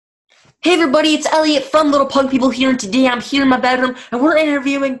Hey everybody, it's Elliot from Little Pug People here, and today I'm here in my bedroom, and we're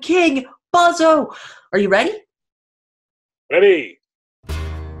interviewing King Buzzo. Are you ready? Ready?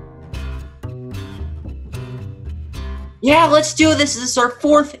 Yeah, let's do this. This is our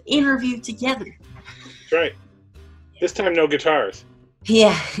fourth interview together. That's right. This time, no guitars.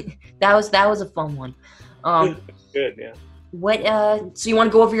 Yeah, that was a fun one. Good, yeah. So you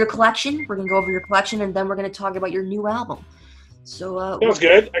want to go over your collection? We're gonna go over your collection, and then we're gonna talk about your new album. So, Sounds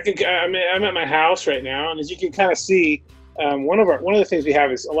good. I'm at my house right now, and as you can kind of see, one of the things we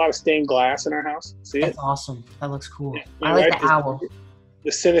have is a lot of stained glass in our house. See That's it? awesome. That looks cool. Yeah. I like the owl.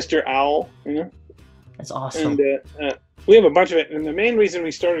 The sinister owl, you know. That's awesome. And we have a bunch of it. And the main reason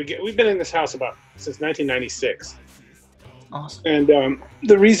we've been in this house since 1996. Awesome. And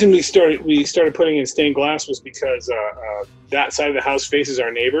the reason we started putting in stained glass was because that side of the house faces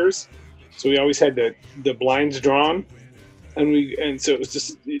our neighbors, so we always had the blinds drawn, and so it was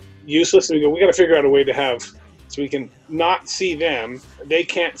just useless. And we got to figure out a way to have so we can not see them. They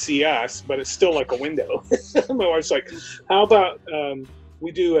can't see us, but it's still like a window. My wife's like, "How about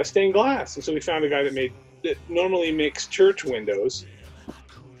we do a stained glass?" And so we found a guy that normally makes church windows.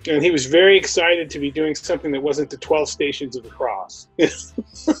 And he was very excited to be doing something that wasn't the 12 Stations of the Cross.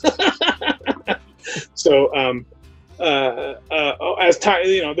 So, as time,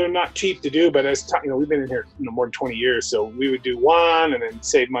 they're not cheap to do, but as time, we've been in here more than 20 years, so we would do one and then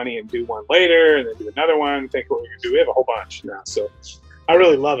save money and do one later, and then do another one. Think what we're gonna do. We have a whole bunch now, so I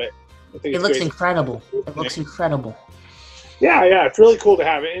really love it. I think it looks incredible. It looks incredible. Yeah, it's really cool to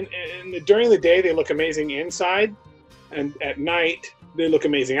have it. And during the day, they look amazing inside, and at night they look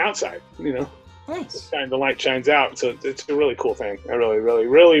amazing outside. Nice. The light shines out, so it's a really cool thing. I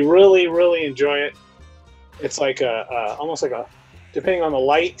really enjoy it. It's like almost like depending on the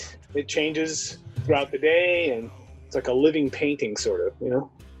light, it changes throughout the day, and it's like a living painting, sort of,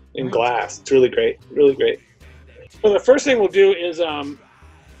 in Nice. glass. It's really great, really great. So the first thing we'll do is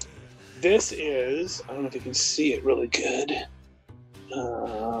this is, I don't know if you can see it really good. I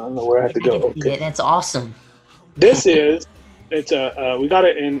don't know where I have to go. Okay. That's awesome. This is. We got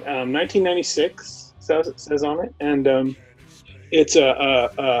it in 1996. It says on it, and it's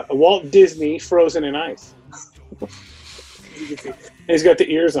a Walt Disney frozen in ice. And he's got the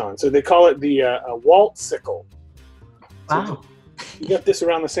ears on, so they call it the Walt sickle. Wow. So we got this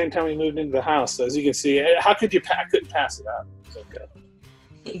around the same time we moved into the house. So as you can see, I couldn't pass it up.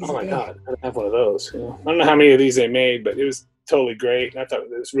 Oh my God, I don't have one of those. I don't know how many of these they made, but it was totally great. And I thought it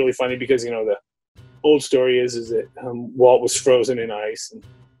was really funny because the old story is that Walt was frozen in ice, and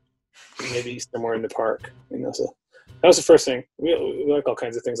maybe somewhere in the park. So that was the first thing. We like all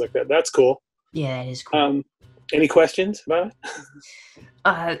kinds of things like that. That's cool. Yeah, that is cool. Any questions about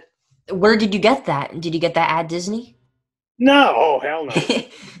it? Where did you get that? Did you get that at Disney? No, oh hell no.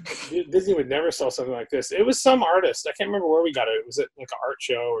 Disney would never sell something like this. It was some artist. I can't remember where we got it. It was at like an art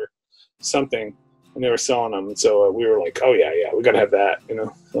show or something, and they were selling them. And so we were like, oh yeah, we got to have that,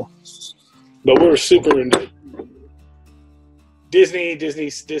 So. But we were super into Disney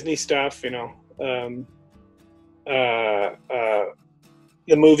stuff,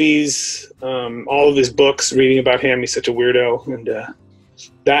 the movies, all of his books, reading about him. He's such a weirdo, and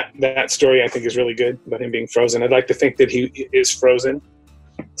that story I think is really good about him being frozen. I'd like to think that he is frozen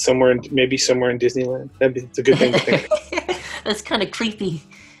maybe somewhere in Disneyland. It's a good thing to think. That's kind of creepy.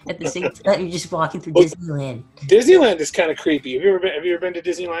 At the same time, you're just walking through Disneyland. Disneyland is kind of creepy. Have you ever been to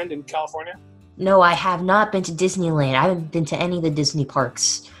Disneyland in California? No, I have not been to Disneyland. I haven't been to any of the Disney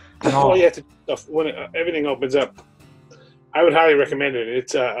parks at all. Well, you have to when everything opens up. I would highly recommend it.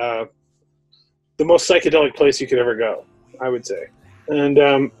 It's the most psychedelic place you could ever go, I would say. And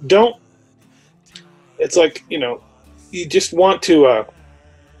it's like you just want to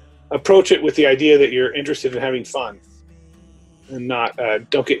approach it with the idea that you're interested in having fun. And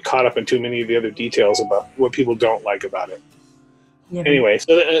don't get caught up in too many of the other details about what people don't like about it. Yeah. Anyway,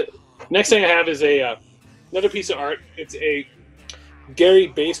 so the next thing I have is another piece of art. It's a Gary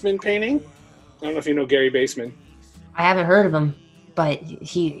Baseman painting. I don't know if you know Gary Baseman. I haven't heard of him, but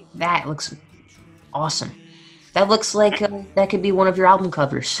that looks awesome. That looks like that could be one of your album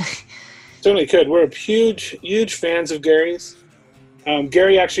covers. Certainly could. We're huge fans of Gary's.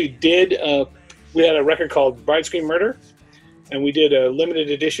 Gary actually did. We had a record called Bride Scream Murder. And we did a limited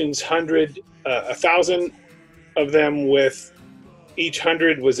editions 1,000 of them with each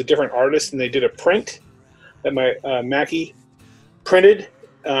 100 was a different artist, and they did a print that my Mackie printed,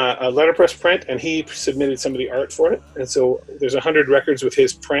 a letterpress print, and he submitted some of the art for it. And so there's 100 records with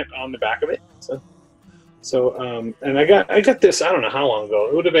his print on the back of it. And I got this, I don't know how long ago.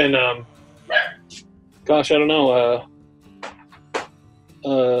 It would have been, gosh, I don't know,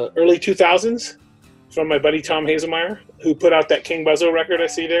 early 2000s from my buddy Tom Hazelmeyer, who put out that King Buzzo record I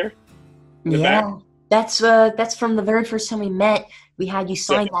see there in the back. That's from the very first time we met. We had you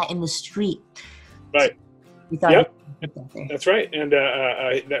sign that in the street. Right. We thought Yep. put that there. That's right. And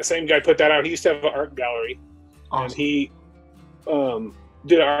that same guy put that out. He used to have an art gallery. Awesome. And he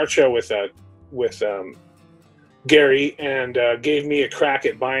did an art show with Gary and gave me a crack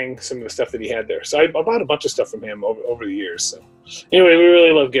at buying some of the stuff that he had there. So I bought a bunch of stuff from him over the years. So anyway, we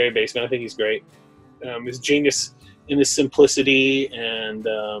really love Gary Baseman. I think he's great. His genius in his simplicity, and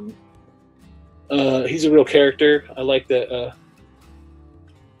he's a real character. I like the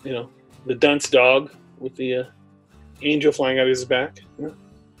dunce dog with the angel flying out of his back.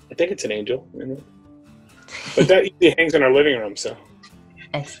 I think it's an angel. But that usually hangs in our living room. So,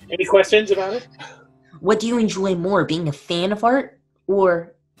 any questions about it? What do you enjoy more, being a fan of art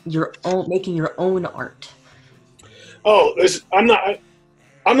or making your own art? Oh, I'm not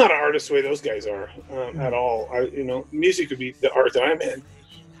an artist the way those guys are at all. Music would be the art that I'm in,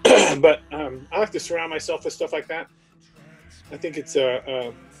 but I like to surround myself with stuff like that. I think it's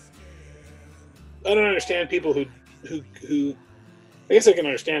I don't understand people who I guess I can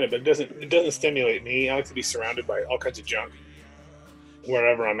understand it, but it doesn't stimulate me. I like to be surrounded by all kinds of junk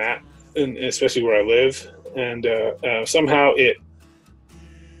wherever I'm at, and especially where I live. And somehow it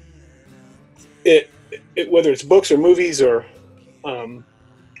whether it's books or movies or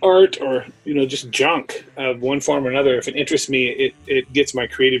art or just junk of one form or another, if it interests me, it gets my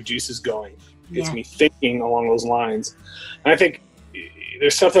creative juices going. It gets me thinking along those lines. And I think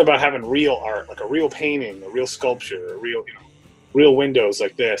there's something about having real art, like a real painting, a real sculpture, a real windows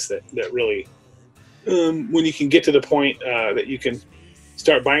like this that really, when you can get to the point that you can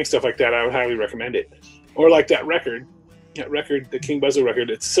start buying stuff like that, I would highly recommend it. Or like that record, the King Buzzo record.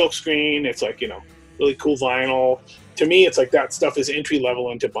 It's silkscreen. It's like really cool vinyl. To me, it's like that stuff is entry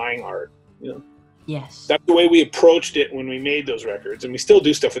level into buying art. Yes. That's the way we approached it when we made those records, and we still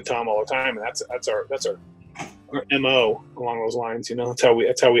do stuff with Tom all the time. And that's our MO along those lines. That's how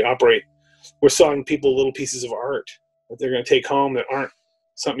we operate. We're selling people little pieces of art that they're going to take home that aren't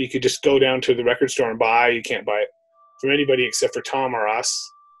something you could just go down to the record store and buy. You can't buy it from anybody except for Tom or us.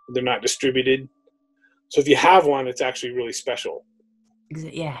 They're not distributed. So if you have one, it's actually really special.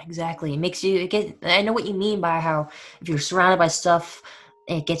 Yeah, exactly. It makes you I know what you mean by how if you're surrounded by stuff,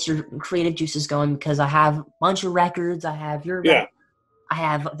 it gets your creative juices going, because I have a bunch of records. I have your record. I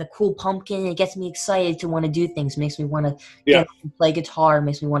have the cool pumpkin. It gets me excited to want to do things. It makes me want to play guitar. It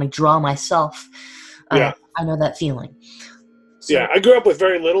makes me want to draw myself. I know that feeling. So, I grew up with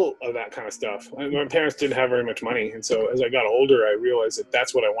very little of that kind of stuff. My parents didn't have very much money, and so as I got older, I realized that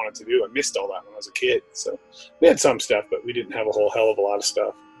that's what I wanted to do. I missed all that when I was a kid. So we had some stuff, but we didn't have a whole hell of a lot of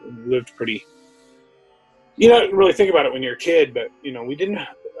stuff. We lived pretty. You don't really think about it when you're a kid, but we didn't.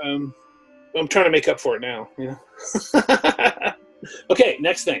 I'm trying to make up for it now. Okay,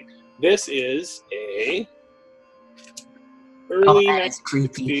 next thing. This is a early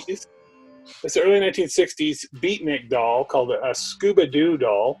 1960s. It's an early 1960s beatnik doll called a Scuba Doo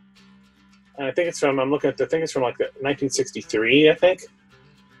doll. And I think it's from, I'm looking at the thing, it's from like 1963, I think.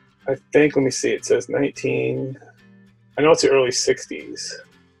 Let me see, it says I know it's the early 60s.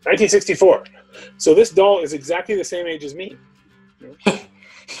 1964. So this doll is exactly the same age as me.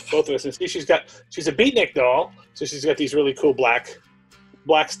 Both of us. And see, she's a beatnik doll, so she's got these really cool black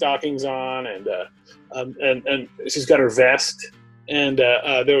stockings on, and she's got her vest. And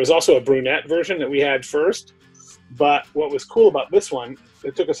there was also a brunette version that we had first. But what was cool about this one,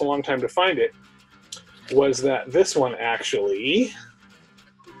 it took us a long time to find it, was that this one actually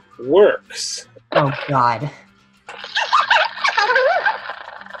works. Oh, God.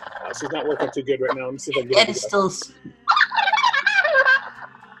 She's not working too good right now. Let me see if I can get That is still...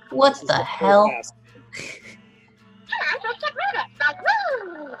 What the hell?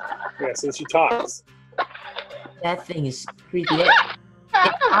 Yeah, so she talks. That thing is creepy. Its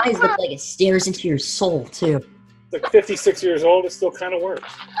eyes look like it stares into your soul, too. It's like 56 years old. It still kind of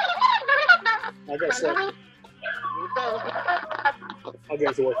works. I guess I'll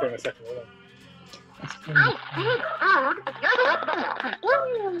get to work here in a second.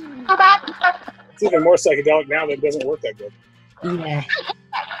 It's even more psychedelic now that it doesn't work that good. Yeah.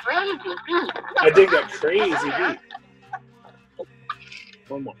 I dig that crazy beat.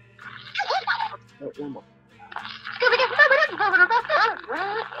 One more. Oh, one more.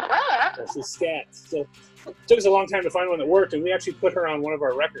 That's the stats. So it took us a long time to find one that worked, and we actually put her on one of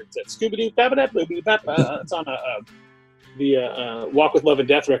our records. That Scooby-Doo, it's on the Walk with Love and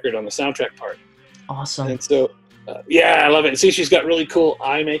Death record on the soundtrack part. Awesome. And so, I love it. See, she's got really cool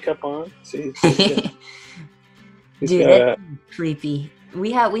eye makeup on. See, dude, that's creepy.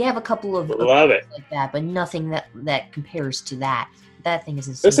 We have a couple of love it like that, but nothing that compares to that. That thing is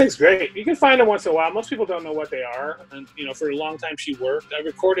insane. This thing's great. You can find them once in a while. Most people don't know what they are, and for a long time she worked. I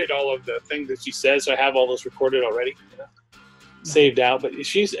recorded all of the things that she says, so I have all those recorded already, saved out. But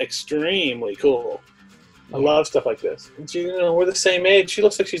she's extremely cool. I love stuff like this. And she, we're the same age. She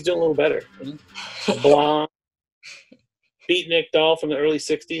looks like she's doing a little better. She's blonde, beatnik doll from the early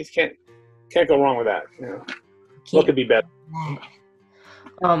 '60s. Can't go wrong with that. What could be better?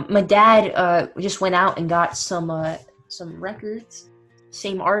 My dad just went out and got some records.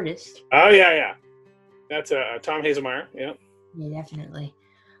 Same artist. Oh yeah. That's Tom Hazelmeyer. Yeah. Yeah, definitely.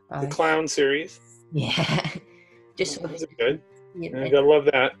 The Clown series. Yeah. Just those are good. Yeah, I gotta love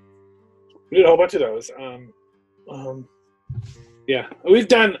that. We did a whole bunch of those. Yeah, we've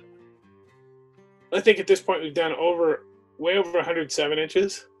done. I think at this point we've done way over 107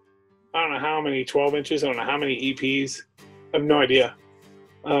 inches. I don't know how many 12 inches. I don't know how many EPs. I have no idea.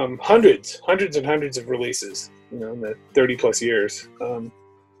 Hundreds and hundreds of releases. In the 30 plus years. And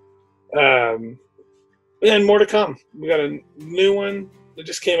more to come. We got a new one that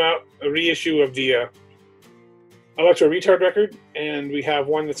just came out, a reissue of the Electro Retard record, and we have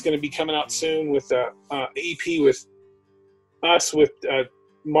one that's going to be coming out soon with EP with us, with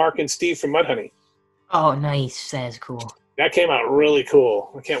Mark and Steve from Mudhoney. Oh, nice. That is cool. That came out really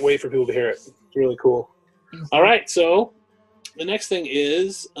cool. I can't wait for people to hear it. It's really cool. Mm-hmm. All right, so the next thing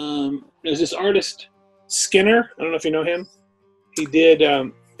is there's this artist, Skinner. I don't know if you know him. He did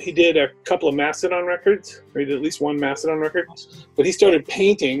a couple of Mastodon records, or he did at least one Mastodon record. But he started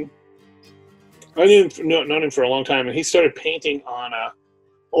painting. I didn't know him for a long time, and he started painting on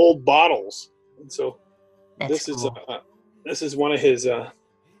old bottles. And so this is one of his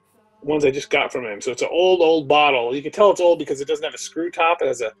ones I just got from him. So it's an old bottle. You can tell it's old because it doesn't have a screw top. It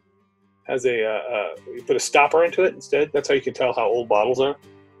has a you put a stopper into it instead. That's how you can tell how old bottles are.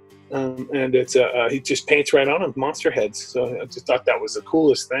 And it's he just paints right on them, monster heads. So I just thought that was the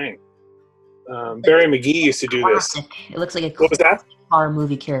coolest thing. Barry McGee used to do this. It looks like a what was that? horror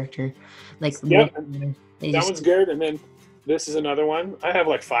movie character. Like that one's good. And then this is another one. I have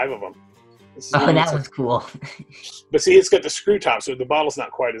like 5 of them. That was cool. But see, it's got the screw top, so the bottle's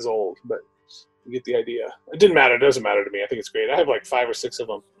not quite as old. But you get the idea. It didn't matter. It doesn't matter to me. I think it's great. I have like 5 or 6 of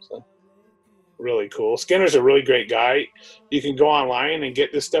them. So. Really cool. Skinner's a really great guy. You can go online and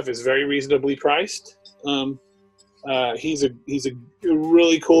get this stuff. It's very reasonably priced. He's a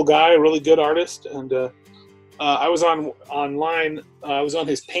really cool guy, a really good artist. And I was online. I was on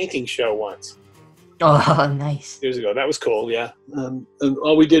his painting show once. Oh, nice. Years ago. That was cool. Yeah. And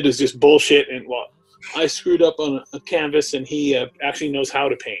all we did is just bullshit. And I screwed up on a canvas, and he actually knows how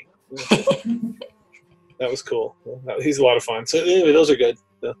to paint. That was cool. He's a lot of fun. So anyway, those are good.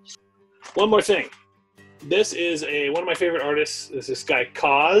 So. One more thing. This is one of my favorite artists. Is this guy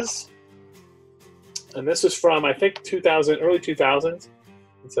Kaz, and this is from I think early 2000s.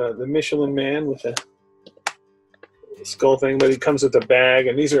 It's the Michelin Man with a skull thing, but he comes with a bag,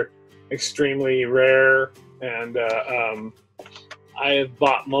 and these are extremely rare. And I have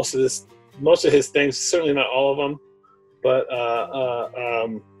bought most of his things. Certainly not all of them, but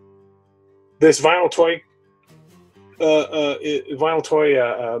this vinyl toy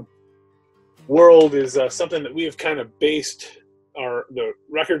world is something that we have kind of based the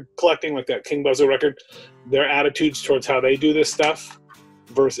record collecting, like that King Buzzo record, their attitudes towards how they do this stuff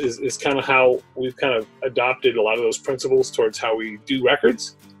versus is kind of how we've kind of adopted a lot of those principles towards how we do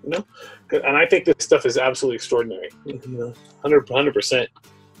records, and I think this stuff is absolutely extraordinary, 100%.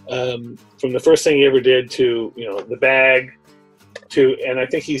 From the first thing he ever did to the bag and I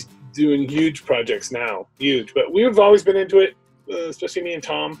think he's doing huge projects now, but we've always been into it, especially me and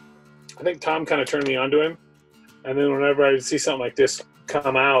Tom. I think Tom kind of turned me on to him. And then whenever I would see something like this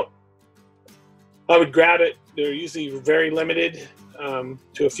come out, I would grab it. They're usually very limited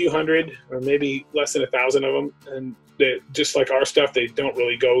to a few hundred or maybe less than 1,000 of them. And just like our stuff, they don't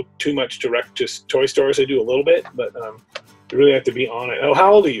really go too much direct to toy stores. They do a little bit, but you really have to be on it. Oh,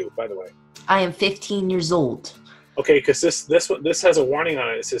 how old are you, by the way? I am 15 years old. Okay, because this has a warning on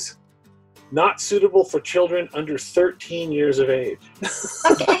it. It says, not suitable for children under 13 years of age.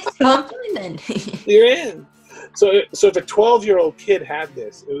 Okay, so I'm fine then. You're in. So if a 12-year-old kid had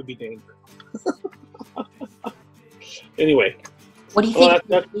this, it would be dangerous. Anyway. What do you think is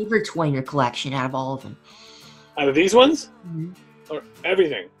your favorite toy in your collection out of all of them? Out of these ones? Mm-hmm. Or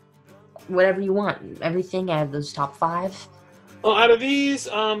everything? Whatever you want. Everything out of those top 5? Oh, out of these,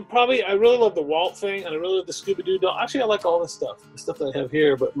 probably I really love the Walt thing, and I really love the Scooby-Doo doll. Actually, I like all this stuff, the stuff that I have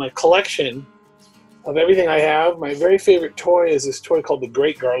here. But my collection of everything I have, my very favorite toy is this toy called the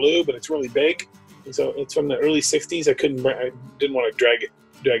Great Garloo, but it's really big. And so it's from the early '60s. I didn't want to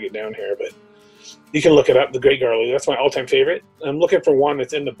drag it down here, but you can look it up. The Great Garloo. That's my all-time favorite. I'm looking for one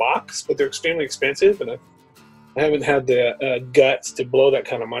that's in the box, but they're extremely expensive, and I haven't had the guts to blow that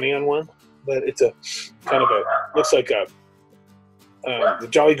kind of money on one. But it's a kind of looks like the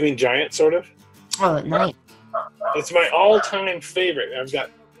Jolly Green Giant, sort of. Oh, nice. It's my all-time favorite. I've got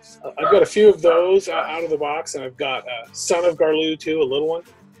a few of those out of the box, and I've got Son of Garloo too, a little one.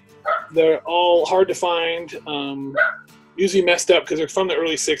 They're all hard to find, usually messed up because they're from the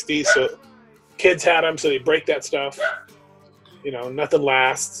early '60s. So kids had them, so they break that stuff. You know, nothing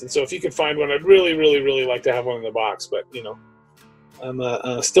lasts. And so if you can find one, I'd really, really, really like to have one in the box. But you know,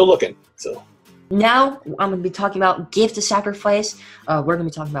 I'm still looking. So now I'm going to be talking about Gift to Sacrifice. We're going to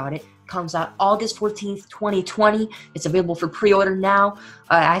be talking about it. Comes out August 14th, 2020. It's available for pre-order now.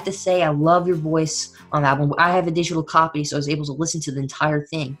 I have to say, I love your voice on that one. I have a digital copy, so I was able to listen to the entire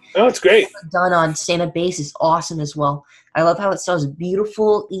thing. Oh, it's great. Done on stand-up bass is awesome as well. I love how it sounds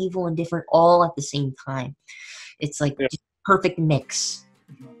beautiful, evil, and different all at the same time. It's like just perfect mix.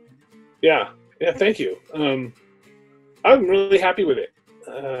 Yeah. Thank you. I'm really happy with it.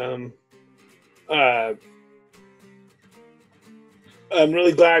 I'm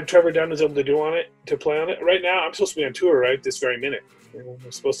really glad Trevor Dunn was able to play on it. Right now, I'm supposed to be on tour right this very minute. You know,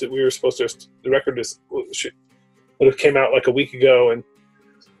 the record would have came out like a week ago, and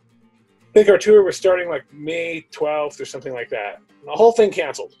I think our tour was starting like May 12th or something like that. The whole thing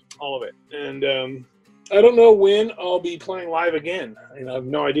canceled, all of it. And I don't know when I'll be playing live again. I have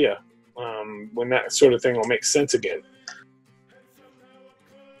no idea when that sort of thing will make sense again.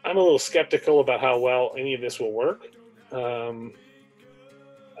 I'm a little skeptical about how well any of this will work.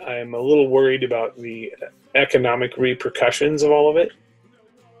 I'm a little worried about the economic repercussions of all of it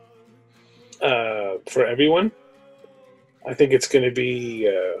for everyone. I think it's going to be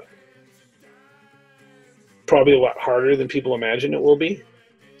probably a lot harder than people imagine it will be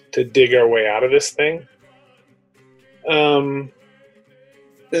to dig our way out of this thing. And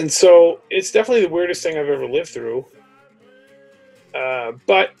so it's definitely the weirdest thing I've ever lived through.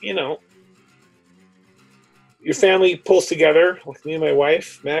 But, you know, your family pulls together. Like me and my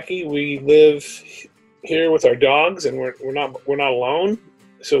wife, Mackie, we live here with our dogs, and we're not alone.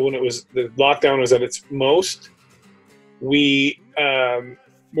 So when the lockdown was at its most, we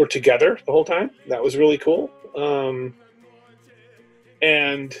were together the whole time. That was really cool.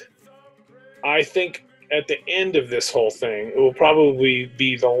 And I think at the end of this whole thing, it will probably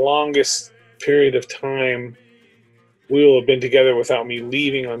be the longest period of time we will have been together without me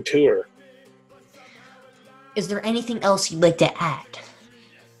leaving on tour. Is there anything else you'd like to add?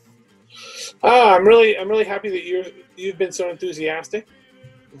 I'm really happy that you've been so enthusiastic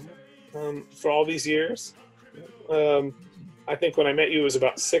for all these years. I think when I met you it was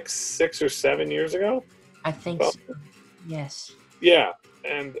about six or 7 years ago. I think so. Yes. Yeah,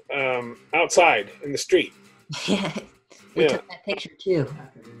 and outside in the street. Yeah, we took that picture too.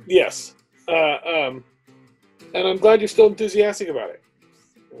 Yes, and I'm glad you're still enthusiastic about it.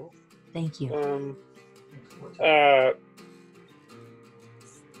 Thank you.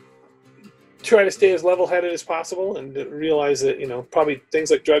 Try to stay as level-headed as possible and realize that, you know, probably things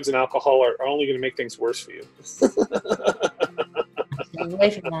like drugs and alcohol are only going to make things worse for you. I'm staying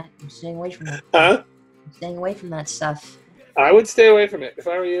away from that. I'm staying away from that. Huh? I'm staying away from that stuff. I would stay away from it if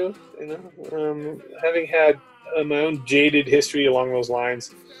I were you. You know, having had my own jaded history along those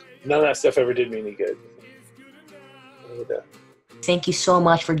lines, none of that stuff ever did me any good. Thank you so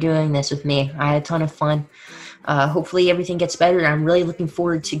much for doing this with me. I had a ton of fun. Hopefully everything gets better. I'm really looking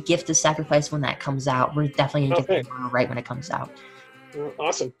forward to Gift to Sacrifice when that comes out. We're definitely going to get it right when it comes out.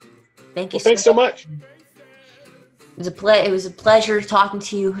 Awesome. Thank you thanks so much. It was a pleasure talking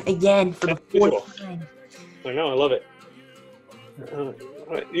to you again for the fourth time. I know. I love it. All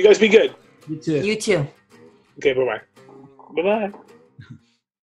right. You guys be good. You too. You too. Okay. Bye-bye. Bye-bye.